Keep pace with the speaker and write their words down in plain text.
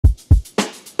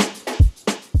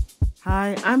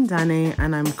Hi, I'm Danny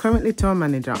and I'm currently tour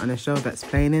manager on a show that's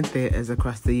playing in theatres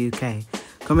across the UK.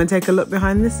 Come and take a look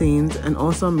behind the scenes and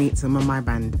also meet some of my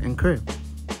band and crew.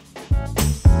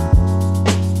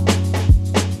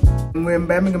 We're in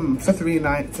Birmingham for 3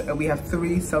 nights and we have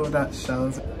 3 sold out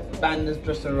shows. Band has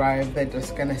just arrived, they're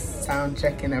just gonna sound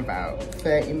check in about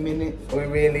 30 minutes. We're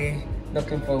really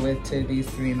looking forward to these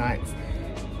 3 nights.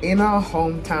 In our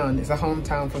hometown, it's a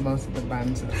hometown for most of the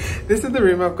bands. This is the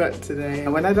room I've got today.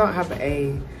 And when I don't have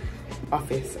a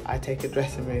office, I take a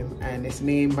dressing room and it's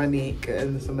me, Monique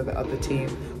and some of the other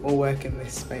team all work in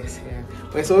this space here.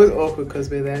 But it's always awkward because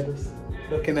we're there just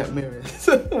looking at mirrors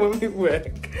when we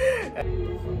work.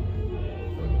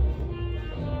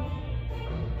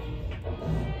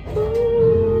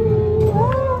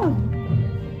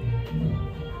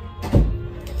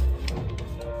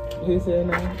 Who's here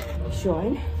now?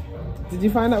 Sean. Did you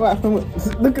find out what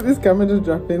happened? Look at this camera just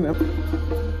dropping.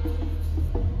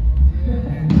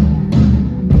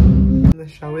 The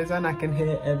show is on, I can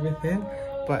hear everything,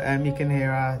 but you can hear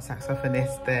our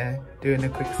saxophonist there doing a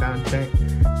quick sound check.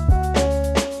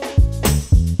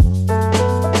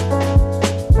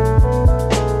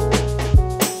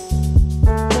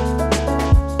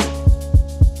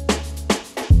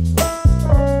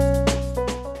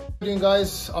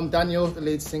 Guys, I'm Daniel, the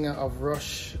lead singer of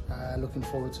Rush. Looking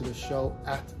forward to the show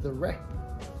at the Rep.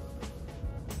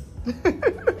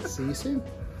 See you soon.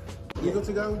 You good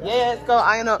to go? Yeah, let's go.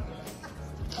 Iron up.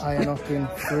 Iron up in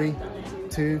 3,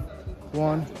 2,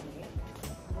 1.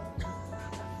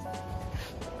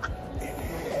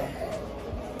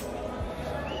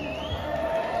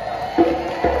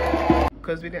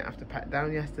 Because we didn't have to pack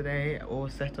down yesterday or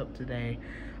set up today,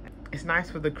 it's nice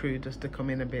for the crew just to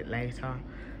come in a bit later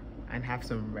and have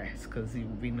some rest, because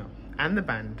we know, and the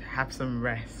band have some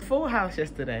rest. Full house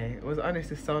yesterday. It was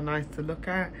honestly so nice to look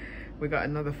at. We got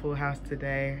another full house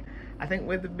today. I think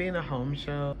with it being a home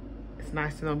show, it's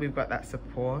nice to know we've got that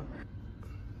support.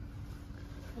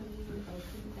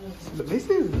 But this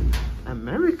is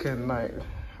American, like,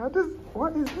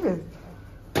 what is this?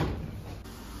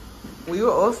 We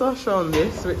were also shown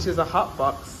this, which is a hot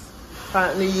box.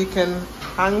 Apparently you can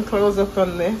hang clothes up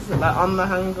on this, like on the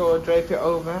hanger, or drape it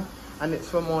over. And it's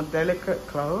for more delicate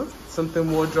clothes.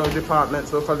 Something wardrobe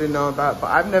departments will probably know about,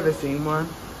 but I've never seen one.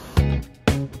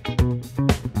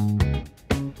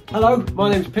 Hello, my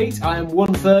name's Pete. I am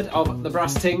 1/3 of the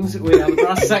brass tings. We are the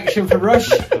brass section for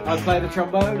Rush. I play the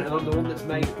trombone and I'm the one that's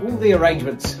made all the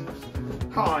arrangements.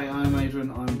 Hi, I'm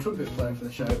Adrian. I'm a trumpet player for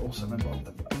the show, also a member of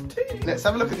the brass team. Let's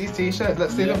have a look at these t-shirts.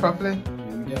 Let's see them properly.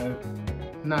 Here we go.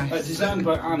 Nice. Designed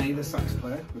by Annie, the sax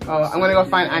player. Oh, I'm gonna go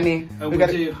find Annie. We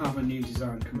do have a new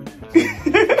design coming out.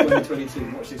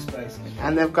 2022, watch this space.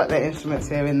 And they've got their instruments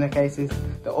here in their cases.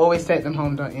 They always take them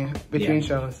home, don't you? Between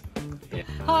shows. Yeah.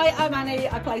 Hi, I'm Annie.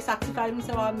 I play saxophone,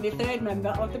 so I'm the 3rd member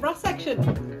of the brass section.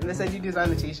 And they said you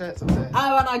designed the t-shirts upstairs.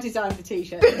 Oh, and I designed the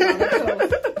t-shirt.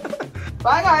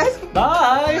 Bye, guys.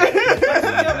 Bye.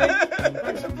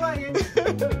 Thanks for playing.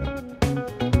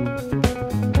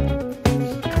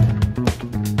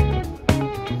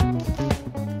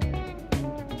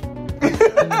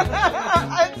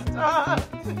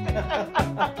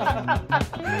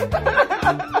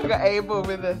 We got Abel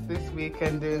with us this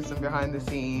weekend doing some behind the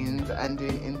scenes and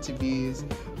doing interviews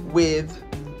with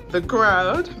the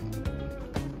crowd.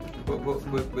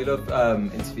 We love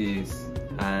interviews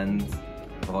and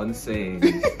behind the scenes.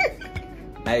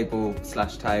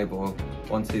 Abel/table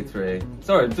 1, 2, 3.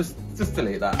 Sorry, just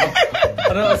delete that. I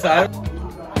don't know what to say.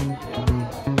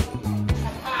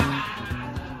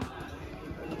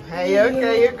 Hey,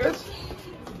 okay, you're good.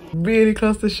 Really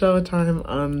close to showtime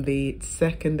on the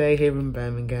 2nd day here in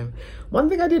Birmingham. One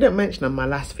thing I didn't mention on my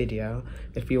last video,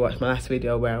 if you watched my last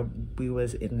video where we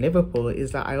was in Liverpool,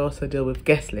 is that I also deal with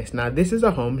Guestlist. Now this is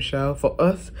a home show for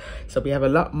us, so we have a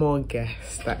lot more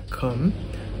guests that come.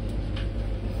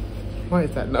 Why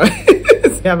is that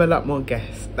noise? We have a lot more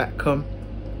guests that come.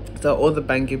 So all the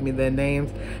band give me their names,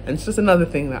 and it's just another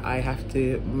thing that I have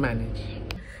to manage.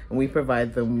 And we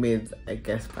provide them with a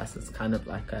guest pass. It's kind of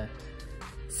like a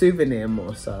souvenir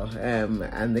more so,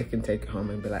 and they can take it home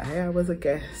and be like, hey, I was a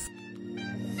guest.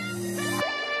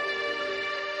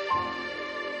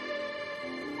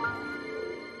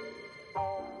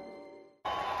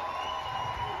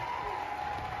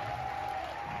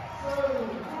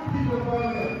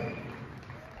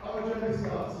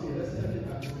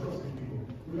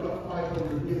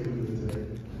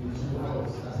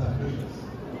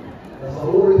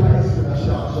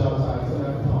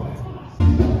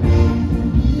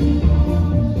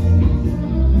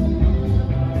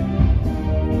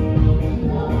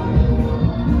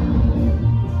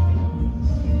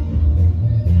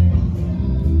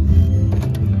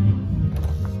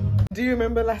 you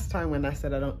remember last time when I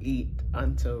said I don't eat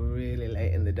until really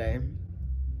late in the day?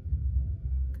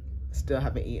 Still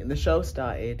haven't eaten. The show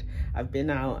started. I've been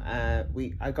out.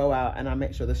 I go out and I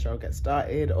make sure the show gets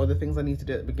started. All the things I need to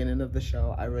do at the beginning of the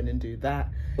show, I run and do that.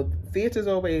 Theatres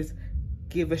always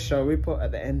give a show report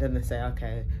at the end and they say,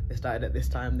 okay, they started at this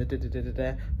time,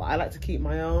 but I like to keep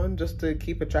my own, just to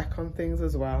keep a track on things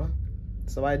as well.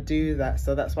 So I do that.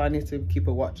 So that's why I need to keep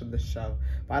a watch on the show.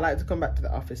 But I like to come back to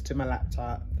the office, to my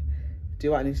laptop,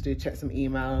 do what I need to do, check some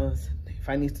emails. If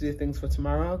I need to do things for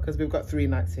tomorrow, because we've got 3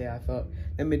 nights here, I thought,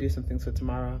 let me do some things for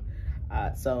tomorrow.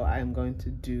 So I'm going to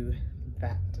do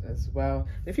that as well.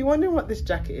 If you're wondering what this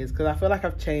jacket is, because I feel like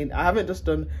I've changed, I haven't just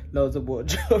done loads of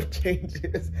wardrobe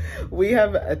changes. We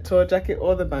have a tour jacket,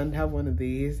 or the band have one of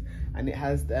these, and it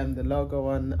has the logo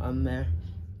on there.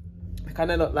 It kind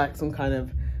of look like some kind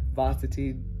of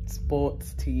varsity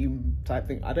sports team type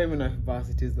thing. I don't even know if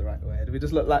varsity is the right word. We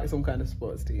just look like some kind of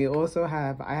sports team. We also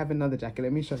have, I have another jacket,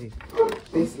 let me show you.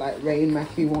 This like rain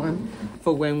Mackie one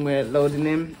for when we're loading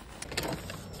in.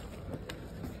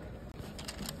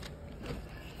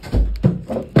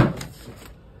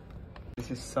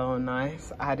 This is so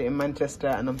nice. I had it in Manchester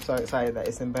and I'm so excited that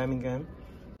it's in Birmingham.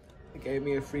 They gave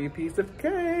me a free piece of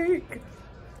cake.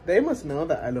 They must know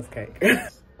that I love cake.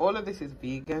 All of this is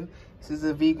vegan. This is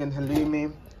a vegan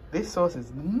halloumi. This sauce is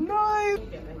nice.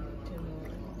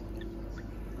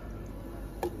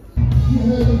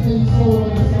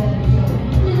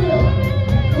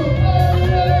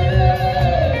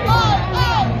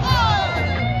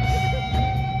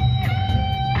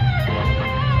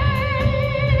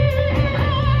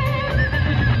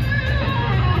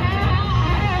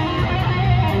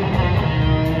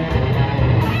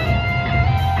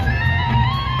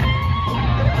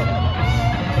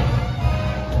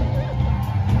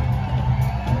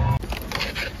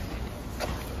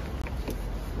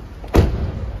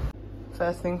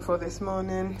 First thing for this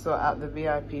morning, sort out the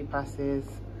VIP passes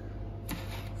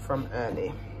from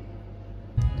early.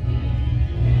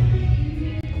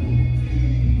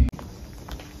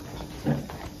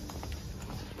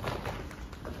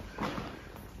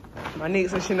 My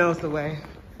niece says she knows the way.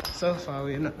 So far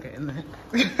we're not getting there.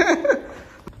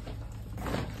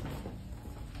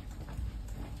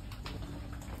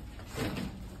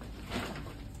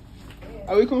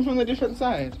 Are we coming from the different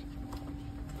side?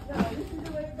 No, this is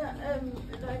the way that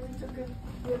we took it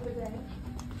the other day.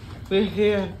 We're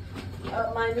here.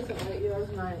 Mine isn't like yours,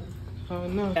 mine. Oh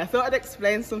no. I thought I'd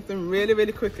explain something really,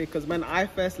 really quickly, because when I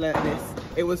first learned this,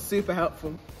 it was super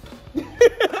helpful.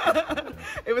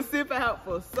 It was super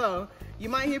helpful. So you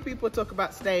might hear people talk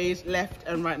about stage left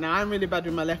and right. Now I'm really bad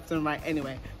with my left and right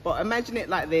anyway, but imagine it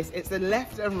like this. It's the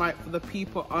left and right for the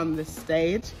people on the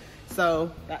stage.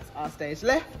 So that's our stage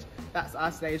left, that's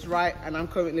our stage right, and I'm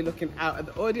currently looking out at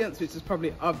the audience, which is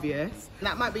probably obvious. And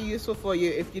that might be useful for you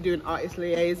if you're doing artist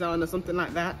liaison or something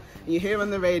like that, and you hear on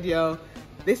the radio,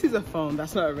 this is a phone,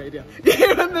 that's not a radio. You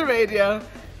hear on the radio,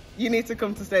 you need to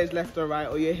come to stage left or right,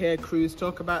 or you hear crews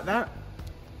talk about that.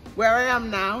 Where I am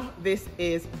now, this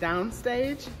is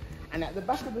downstage, and at the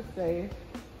back of the stage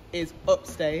is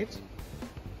upstage.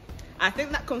 I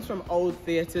think that comes from old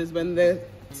theatres when the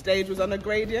stage was on a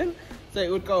gradient, so it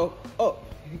would go up,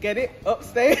 you get it,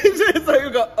 upstage. So it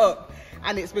would go up,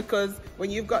 and it's because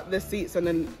when you've got the seats on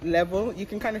a level, you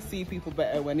can kind of see people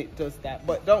better when it does that.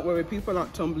 But don't worry, people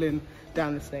aren't tumbling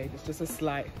down the stage, it's just a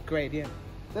slight gradient.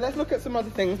 So let's look at some other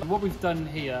things. What we've done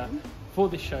here for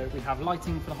this show, we have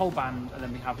lighting for the whole band, and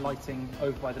then we have lighting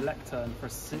over by the lectern for a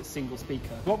single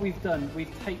speaker. What we've done,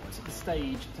 we've taped the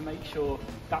stage to make sure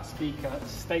that speaker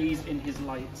stays in his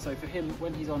light. So for him,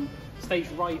 when he's on stage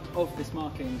right of this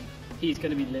marking, he's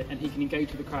going to be lit and he can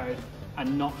engage with the crowd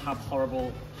and not have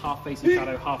horrible half-facing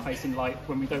shadow, half-facing light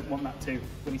when we don't want that to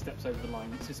when he steps over the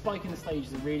line. So spiking the stage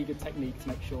is a really good technique to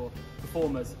make sure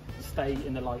performers stay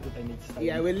in the light that they need to stay in.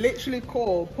 Yeah, we literally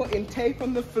call putting tape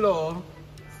on the floor,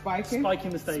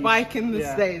 spiking the stage. Spiking the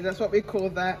stage, that's what we call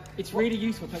that. It's really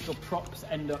useful to make sure props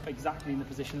end up exactly in the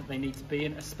position that they need to be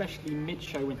in, especially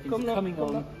mid-show when things are coming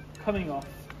on, coming off.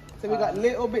 So we got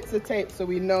little bits of tape so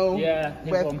we know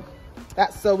where...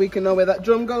 That's so we can know where that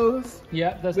drum goes.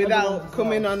 Yeah, there's without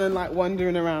coming on and like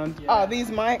wandering around. Yeah. Oh, these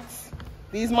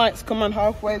mics come on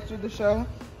halfway through the show.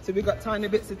 So we got tiny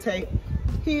bits of tape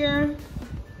here.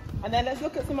 And then let's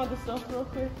look at some other stuff real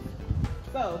quick.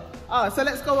 So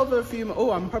let's go over a few more.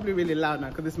 Oh, I'm probably really loud now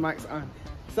because this mic's on.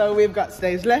 So we've got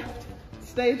stage left,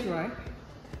 stage right,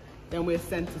 then we're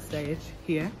center stage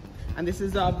here. And this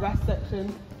is our brass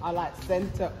section, our like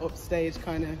center upstage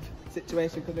kind of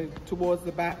situation because they're towards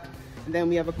the back. And then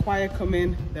we have a choir come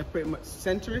in, they're pretty much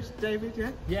centerish, David, yeah?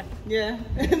 Yeah. Yeah,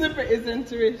 they're pretty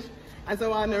centerish. And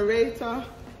so our narrator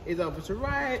is over to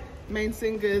right, main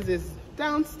singers is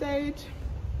downstage,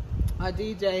 our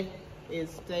DJ is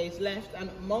stage left, and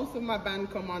most of my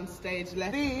band come on stage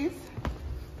left. These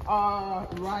are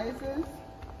risers.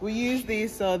 We use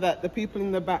these so that the people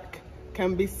in the back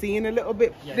can be seen a little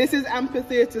bit. Yeah. This is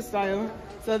amphitheater style,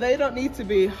 so they don't need to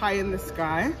be high in the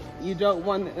sky. You don't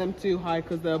want them too high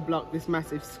because they'll block this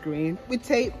massive screen. We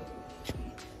tape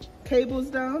cables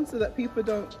down so that people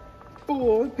don't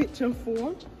fall, pitch and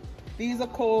fall. These are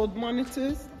called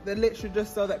monitors. They're literally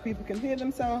just so that people can hear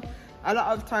themselves. A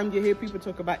lot of times you hear people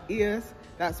talk about ears.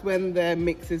 That's when the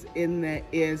mix is in their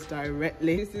ears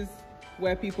directly. This is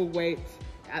where people wait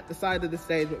at the side of the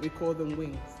stage, what we call them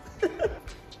wings.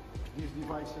 These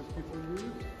devices people use?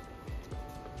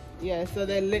 Yeah, so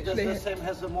they're literally... Just the same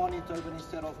as a monitor, but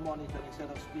instead of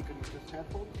speaker, you just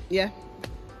headphones? Yeah,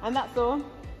 and that's all.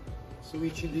 So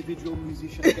each individual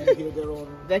musician can hear their own...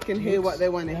 They can hear what they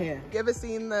want to hear. You ever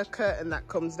seen the curtain that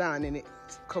comes down and it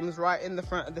comes right in the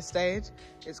front of the stage?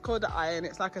 It's called the iron.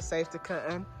 It's like a safety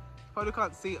curtain. Probably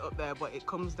can't see it up there, but it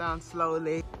comes down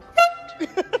slowly.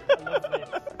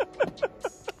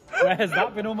 Where has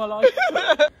that been all my life?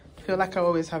 I feel like I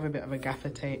always have a bit of a gaffer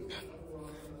tape,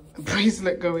 a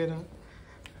bracelet going on.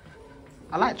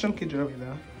 I like chunky jewelry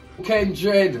though. Ken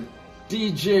Dread,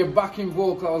 DJ, backing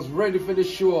vocals, ready for the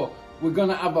show. We're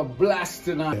gonna have a blast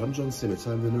tonight. Hey, I'm John Simmons,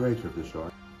 I'm the narrator of the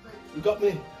show. You got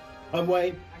me? I'm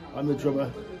Wayne. I'm the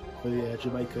drummer for the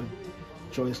Jamaican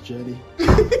Joyous Journey. Is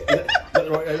that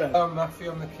the right way around? I'm Matthew,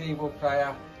 I'm the keyboard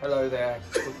player. Hello there,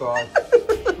 goodbye.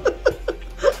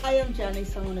 I am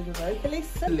Janice, I'm one of the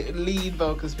vocalists. Lead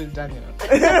vocals with Daniel.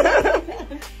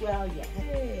 Well, yeah.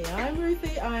 Hey, I'm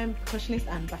Ruthie, I'm percussionist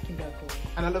and backing vocals.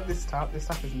 And I love this top. This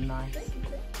top is nice.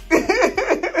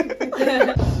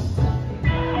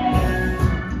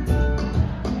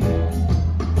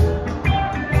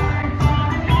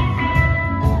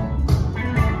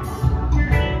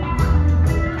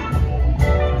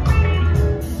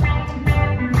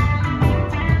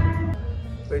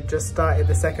 We've just started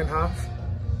the second half.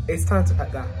 It's time to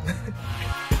pack that.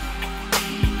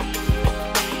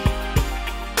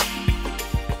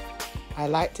 I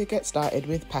like to get started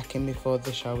with packing before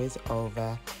the show is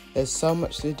over. There's so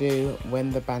much to do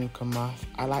when the band come off.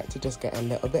 I like to just get a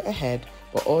little bit ahead,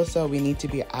 but also we need to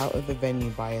be out of the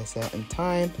venue by a certain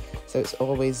time, so it's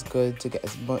always good to get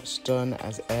as much done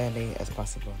as early as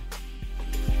possible.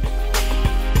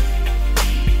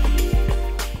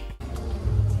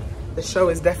 The show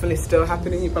is definitely still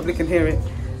happening, you probably can hear it,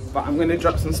 but I'm going to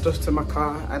drop some stuff to my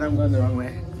car and I'm going the wrong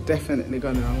way. Definitely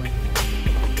going the wrong way.